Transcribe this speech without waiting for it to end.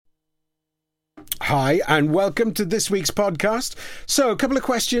Hi, and welcome to this week's podcast. So, a couple of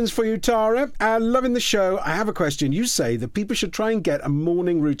questions for you, Tara. Loving the show. I have a question. You say that people should try and get a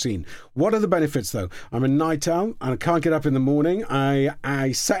morning routine. What are the benefits, though? I'm a night owl, and I can't get up in the morning.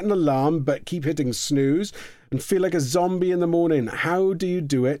 I set an alarm, but keep hitting snooze and feel like a zombie in the morning. How do you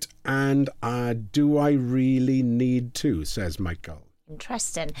do it? And do I really need to, says Michael.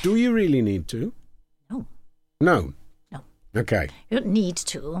 Interesting. Do you really need to? No. No? No. Okay. You don't need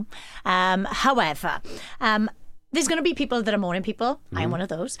to. However, there's going to be people that are morning people. I'm one of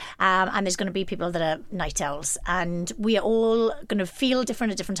those. And there's going to be people that are night owls. And we are all going to feel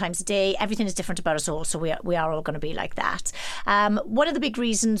different at different times of day. Everything is different about us all. So we are all going to be like that. One of the big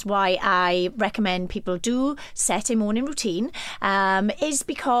reasons why I recommend people do set a morning routine is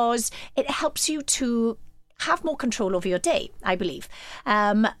because it helps you to have more control over your day, I believe.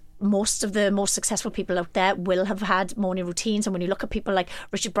 Most of the most successful people out there will have had morning routines. And when you look at people like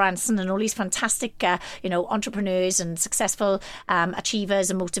Richard Branson and all these fantastic, entrepreneurs and successful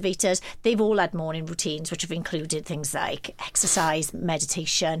achievers and motivators, they've all had morning routines, which have included things like exercise,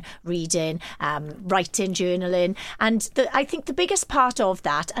 meditation, reading, writing, journaling. And I think the biggest part of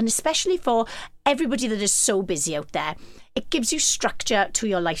that, and especially for everybody that is so busy out there, it gives you structure to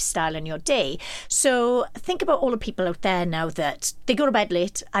your lifestyle and your day. So think about all the people out there now that they go to bed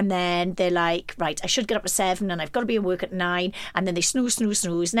late and then they're like, right, I should get up at 7 and I've got to be at work at 9, and then they snooze.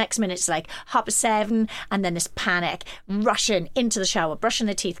 Next minute it's like 7:30, and then this panic, rushing into the shower, brushing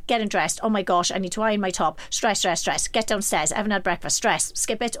their teeth, getting dressed. Oh my gosh, I need to iron my top. Stress. Get downstairs, haven't had breakfast. Stress.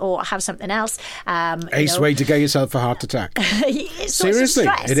 Skip it or have something else. Ace way to get yourself a heart attack. Seriously,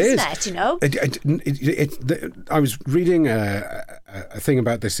 stress, it is. Isn't it, I was reading a thing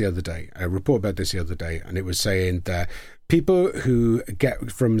about this the other day, a report about this the other day, and it was saying that people who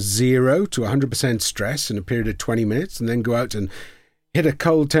get from 0 to 100% stress in a period of 20 minutes and then go out and hit a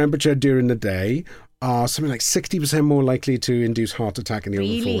cold temperature during the day are something like 60% more likely to induce heart attack in the over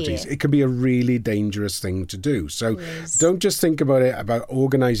 40s. It can be a really dangerous thing to do. So don't just think about it about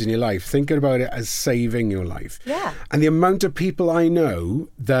organising your life. Think about it as saving your life. Yeah. And the amount of people I know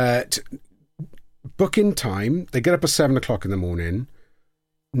that book in time, they get up at 7 o'clock in the morning,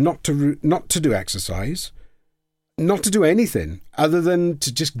 not to do exercise, not to do anything other than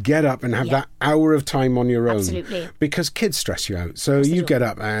to just get up and have that hour of time on your own. Absolutely. Because kids stress you out. So you get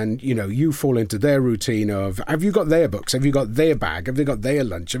up and, you fall into their routine of, have you got their books? Have you got their bag? Have they got their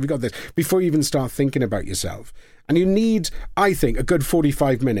lunch? Have you got this? Before you even start thinking about yourself. And you need, I think, a good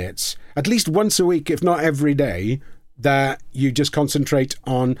 45 minutes, at least once a week, if not every day, that you just concentrate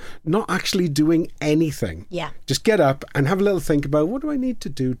on not actually doing anything. Yeah. Just get up and have a little think about, what do I need to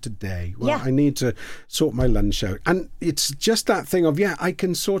do today? Well, I need to sort my lunch out. And it's just that thing of, I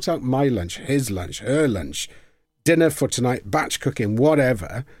can sort out my lunch, his lunch, her lunch, dinner for tonight, batch cooking,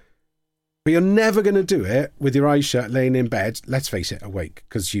 whatever. But you're never going to do it with your eyes shut, laying in bed, let's face it, awake,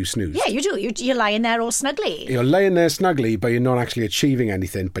 because you snooze. Yeah, you do. You're lying there all snugly. You're laying there snugly, but you're not actually achieving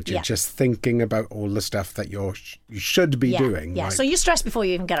anything, but you're just thinking about all the stuff that you should be doing. Yeah, so you stress before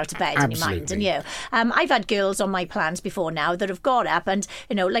you even get out of bed in your mind, and you. I've had girls on my plans before now that have got up and,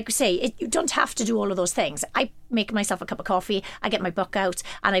 like we say, you don't have to do all of those things. I make myself a cup of coffee, I get my book out,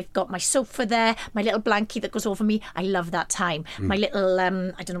 and I've got my sofa there, my little blankie that goes over me. I love that time. My little, I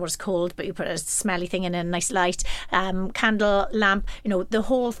don't know what it's called, but you put a smelly thing in a nice light, candle, lamp, the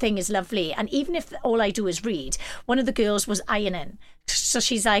whole thing is lovely. And even if all I do is read, one of the girls was ironing. So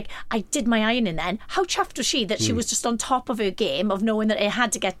she's like, I did my ironing then. How chuffed was she that she was just on top of her game of knowing that it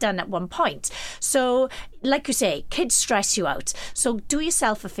had to get done at one point. So, like you say, kids stress you out. So do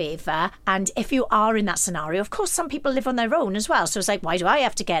yourself a favour. And if you are in that scenario, of course, some people live on their own as well. So it's like, why do I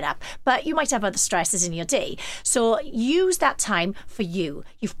have to get up? But you might have other stresses in your day. So use that time for you.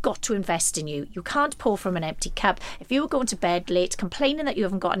 You've got to invest in you. You can't pour from an empty cup. If you were going to bed late, complaining that you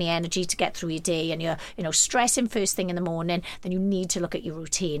haven't got any energy to get through your day and you're, stressing first thing in the morning, then you need to look at your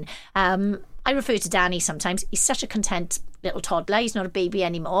routine. I refer to Danny sometimes. He's such a content little toddler. He's not a baby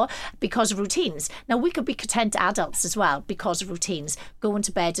anymore because of routines. Now, we could be content adults as well because of routines. Going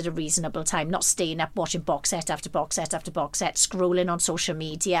to bed at a reasonable time, not staying up watching box set after box set after box set, scrolling on social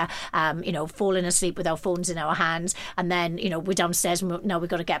media, falling asleep with our phones in our hands. And then, we're downstairs and now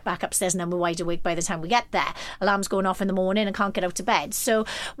we've got to get back upstairs and then we're wide awake by the time we get there. Alarm's going off in the morning and can't get out of bed. So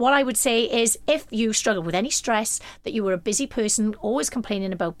what I would say is if you struggle with any stress, that you were a busy person, always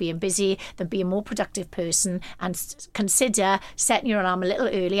complaining about being busy, then be a more productive person and consider setting your alarm a little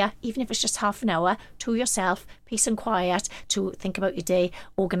earlier, even if it's just half an hour, to yourself, peace and quiet, to think about your day,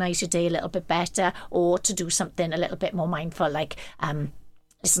 organise your day a little bit better, or to do something a little bit more mindful, like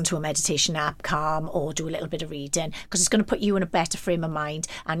listen to a meditation app, Calm, or do a little bit of reading, because it's going to put you in a better frame of mind,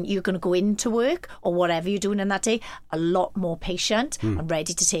 and you're going to go into work or whatever you're doing in that day a lot more patient and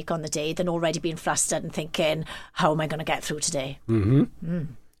ready to take on the day than already being flustered and thinking, how am I going to get through today?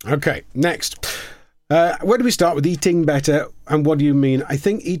 Okay, next. Where do we start with eating better, and what do you mean? I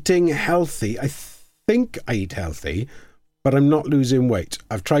think eating healthy. I think I eat healthy, but I'm not losing weight.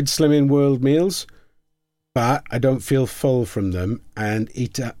 I've tried Slimming World meals, but I don't feel full from them and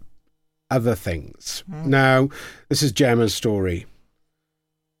eat other things. Now, this is Gemma's story.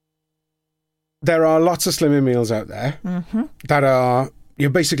 There are lots of slimming meals out there that are... You're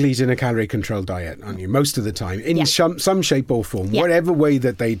basically eating a calorie-controlled diet, aren't you? Most of the time, in some shape or form, whatever way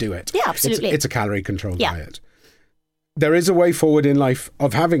that they do it. Yeah, absolutely. It's a calorie-controlled diet. There is a way forward in life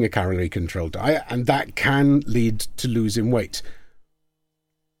of having a calorie-controlled diet, and that can lead to losing weight.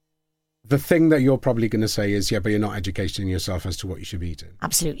 The thing that you're probably going to say is, but you're not educating yourself as to what you should be eating.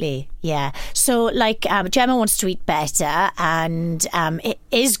 Absolutely, yeah. So, like, Gemma wants to eat better, and it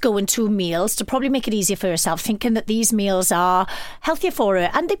is going to meals to probably make it easier for herself, thinking that these meals are healthier for her,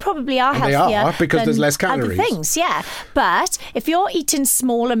 and they probably are healthier. They are, because there's less calories. Other things, yeah. But if you're eating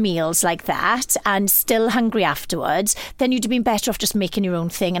smaller meals like that and still hungry afterwards, then you'd have been better off just making your own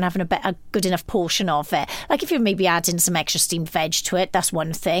thing and having a good enough portion of it. Like if you're maybe adding some extra steamed veg to it, that's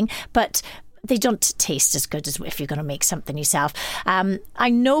one thing. But they don't taste as good as if you're going to make something yourself. I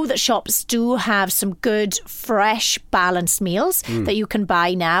know that shops do have some good, fresh, balanced meals that you can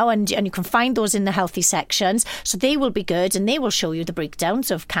buy now, and you can find those in the healthy sections. So they will be good, and they will show you the breakdowns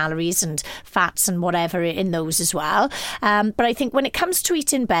of calories and fats and whatever in those as well. But I think when it comes to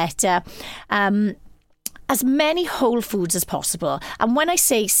eating better, as many whole foods as possible. And when I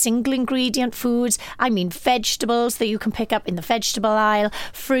say single ingredient foods, I mean vegetables that you can pick up in the vegetable aisle,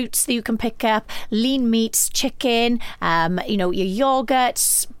 fruits that you can pick up, lean meats, chicken, your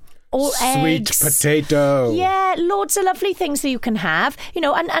yogurts, all sweet eggs. Potato. Yeah, loads of lovely things that you can have.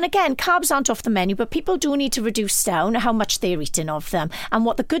 And again, carbs aren't off the menu, but people do need to reduce down how much they're eating of them. And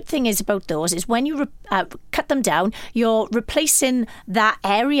what the good thing is about those is when you cut them down, you're replacing that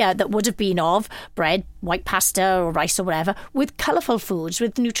area that would have been of bread, white pasta or rice or whatever with colourful foods,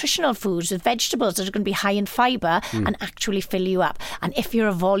 with nutritional foods, with vegetables that are going to be high in fibre and actually fill you up. And if you're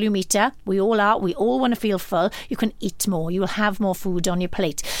a volume eater, we all want to feel full, you can eat more, you will have more food on your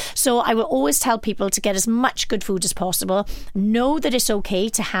plate. So I will always tell people to get as much good food as possible. Know that it's okay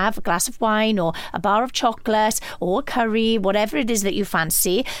to have a glass of wine or a bar of chocolate or a curry, whatever it is that you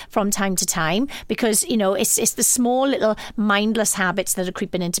fancy from time to time, because it's the small little mindless habits that are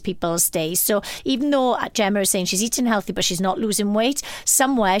creeping into people's days. So even though Gemma is saying she's eating healthy but she's not losing weight,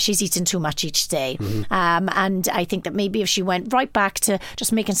 somewhere she's eating too much each day. And I think that maybe if she went right back to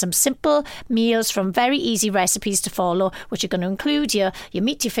just making some simple meals from very easy recipes to follow, which are going to include your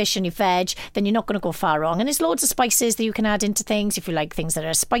meat, your fish and your veg, then you're not going to go far wrong. And there's loads of spices that you can add into things if you like things that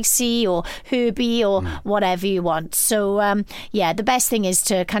are spicy or herby or whatever you want. So the best thing is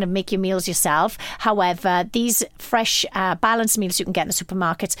to kind of make your meals yourself. However, these fresh balanced meals you can get in the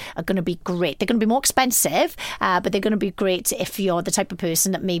supermarkets are going to be great. They're going to be more expensive, but they're going to be great if you're the type of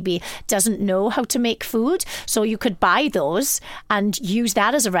person that maybe doesn't know how to make food. So you could buy those and use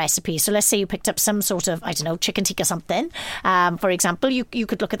that as a recipe. So let's say you picked up some sort of, chicken tikka something, for example. You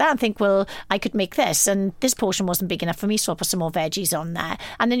could look at that and think, well, I could make this, and this portion wasn't big enough for me, so I'll put some more veggies on there.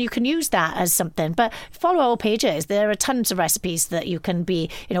 And then you can use that as something. But follow our pages. There are tons of recipes that you can be,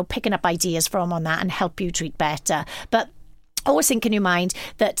 picking up ideas from on that and help you treat better. But always think in your mind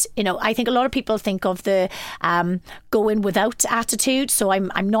that, I think a lot of people think of the going without attitude. So I'm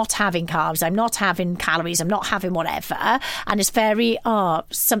not having carbs, I'm not having calories, I'm not having whatever. And it's very,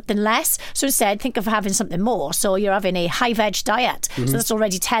 something less. So instead, think of having something more. So you're having a high veg diet. So that's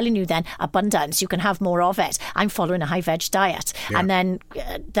already telling you then abundance. You can have more of it. I'm following a high veg diet. Yeah. And then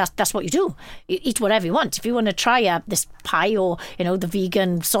that's what you do. You eat whatever you want. If you want to try this pie or, the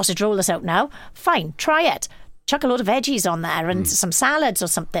vegan sausage roll that's out now, fine, try it. Chuck a load of veggies on there and some salads or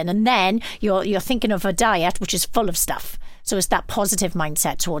something, and then you're thinking of a diet which is full of stuff. So it's that positive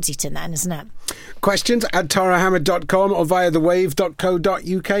mindset towards eating then, isn't it? Questions at tarahamid.com or via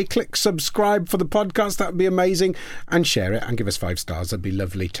thewave.co.uk. Click subscribe for the podcast. That would be amazing. And share it and give us 5 stars. That'd be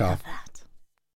lovely, Tar.